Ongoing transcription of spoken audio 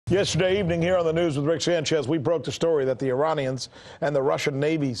Yesterday evening here on the news with Rick Sanchez, we broke the story that the Iranians and the Russian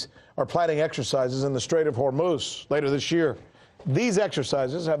navies are planning exercises in the Strait of Hormuz later this year. These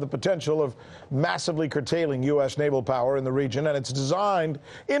exercises have the potential of massively curtailing U.S. naval power in the region, and it's designed,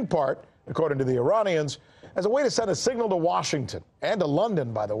 in part, according to the Iranians, as a way to send a signal to Washington and to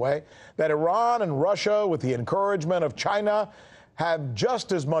London, by the way, that Iran and Russia, with the encouragement of China, have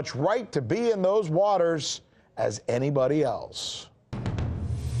just as much right to be in those waters as anybody else.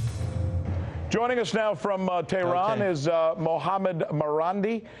 Joining us now from Tehran is Mohammad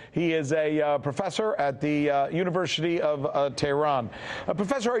Marandi. He is a professor at the University of Tehran.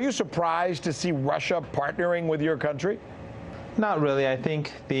 Professor, are you surprised to see Russia partnering with your country? Not really. I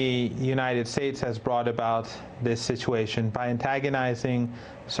think the United States has brought about this situation by antagonizing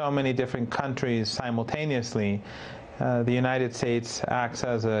so many different countries simultaneously. The United States acts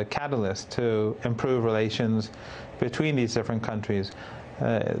as a catalyst to improve relations between these different countries.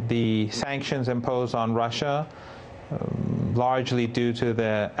 The sanctions imposed on Russia, largely due to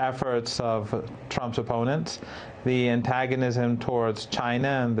the efforts of Trump's opponents, the antagonism towards China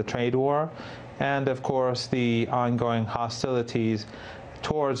and the trade war, and of course the ongoing hostilities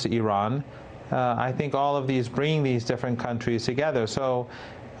towards Iran. I think all of these bring these different countries together. So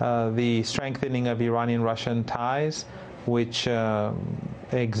the strengthening of Iranian-Russian ties, which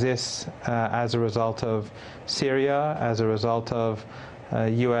exists as a result of Syria, as a result of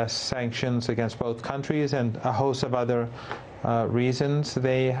U.S. sanctions against both countries, and a host of other reasons.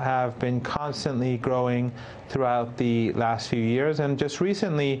 They have been constantly growing throughout the last few years, and just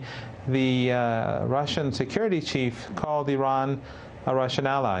recently the Russian security chief called Iran a Russian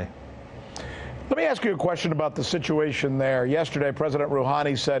ally. Let me ask you a question about the situation there. Yesterday, President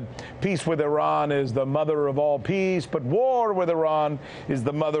Rouhani said peace with Iran is the mother of all peace, but war with Iran is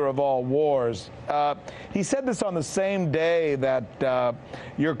the mother of all wars. He said this on the same day that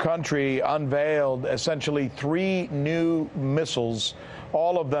your country unveiled essentially 3 new missiles,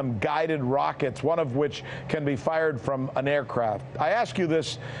 all of them guided rockets, one of which can be fired from an aircraft. I ask you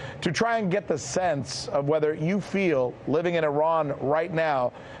this to try and get the sense of whether you feel, living in Iran right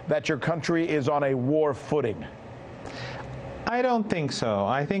now, that your country is on a war footing. I don't think so.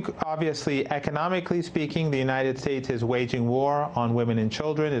 I think, obviously, economically speaking, the United States is waging war on women and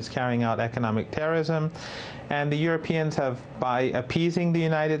children. It's carrying out economic terrorism. And the Europeans have, by appeasing the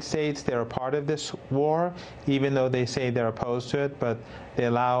United States, they're a part of this war, even though they say they're opposed to it, but they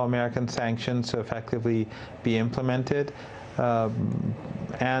allow American sanctions to effectively be implemented. Therefore,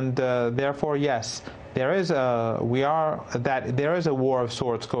 yes, there is a war of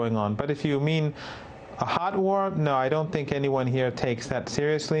sorts going on. But if you mean a hot war, no, I don't think anyone here takes that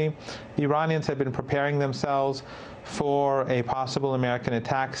seriously. The Iranians have been preparing themselves for a possible American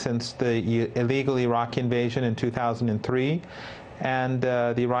attack since the illegal Iraqi invasion in 2003. And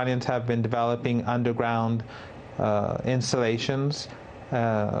the Iranians have been developing underground installations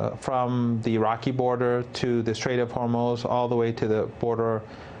from the Iraqi border to the Strait of Hormuz, all the way to the border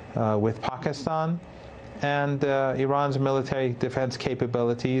with Pakistan. And Iran's military defense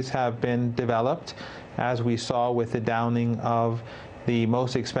capabilities have been developed, as we saw with the downing of the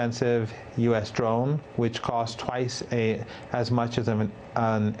most expensive U.S. drone, which cost twice as much as an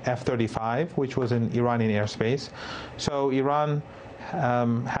F-35, which was in Iranian airspace. So Iran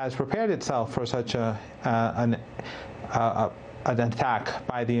has prepared itself for such an attack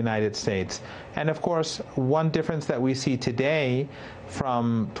by the United States. And of course, one difference that we see today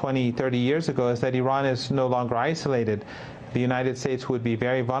from 20, 30 years ago is that Iran is no longer isolated. The United States would be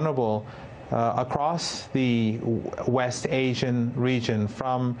very vulnerable across the West Asian region,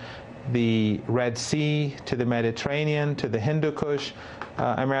 from the Red Sea to the Mediterranean to the Hindu Kush.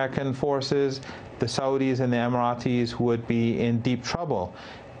 American forces, the Saudis and the Emiratis would be in deep trouble.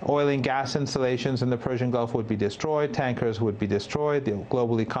 Oil and gas installations in the Persian Gulf would be destroyed, tankers would be destroyed, the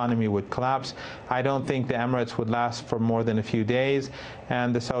global economy would collapse. I don't think the Emirates would last for more than a few days,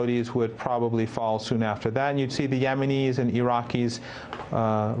 and the Saudis would probably fall soon after that. And you'd see the Yemenis and Iraqis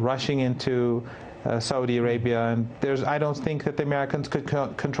rushing into Saudi Arabia, and I don't think that the Americans could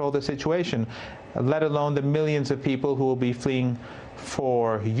control the situation, let alone the millions of people who will be fleeing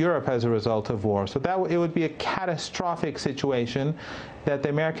for Europe as a result of war. So it would be a catastrophic situation that the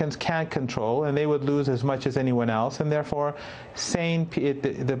Americans can't control, and they would lose as much as anyone else. And therefore,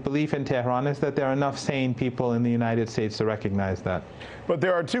 the belief in Tehran is that there are enough sane people in the United States to recognize that. But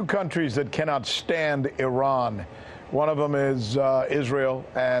there are 2 countries that cannot stand Iran. One of them is Israel,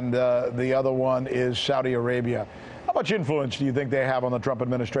 and the other one is Saudi Arabia. How much influence do you think they have on the Trump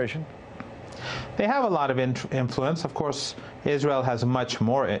administration? They have a lot of influence. Of course, Israel has much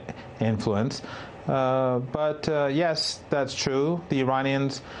more influence. Yes, that's true. The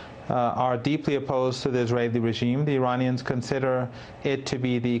Iranians are deeply opposed to the Israeli regime. The Iranians consider it to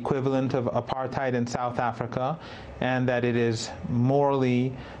be the equivalent of apartheid in South Africa, and that it is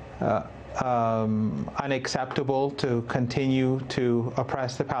morally unacceptable to continue to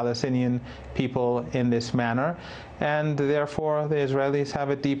oppress the Palestinian people in this manner, and therefore the Israelis have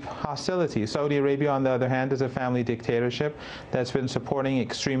a deep hostility. Saudi Arabia, on the other hand, is a family dictatorship that's been supporting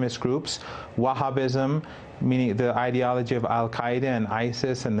extremist groups, Wahhabism, meaning the ideology of Al-Qaeda and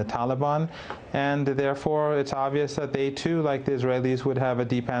ISIS and the Taliban, and therefore it's obvious that they too, like the Israelis, would have a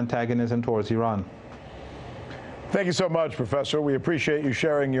deep antagonism towards Iran. Thank you so much, Professor. We appreciate you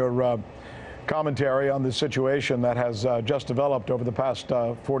sharing your commentary on this situation that has just developed over the past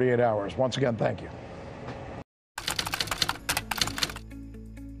 48 hours. Once again, thank you.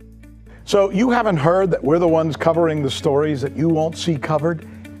 So you haven't heard that we're the ones covering the stories that you won't see covered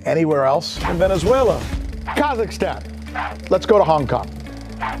anywhere else? In Venezuela, Kazakhstan. Let's go to Hong Kong.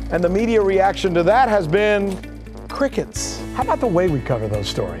 And the media reaction to that has been crickets. How about the way we cover those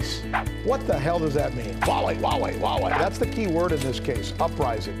stories? What the hell does that mean? Huawei, Huawei, Huawei. That's the key word in this case,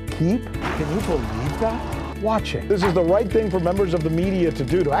 uprising. Keep? Can you believe that? Watching. This is the right thing for members of the media to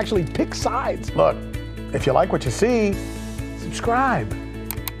do, to actually pick sides. Look, if you like what you see, subscribe.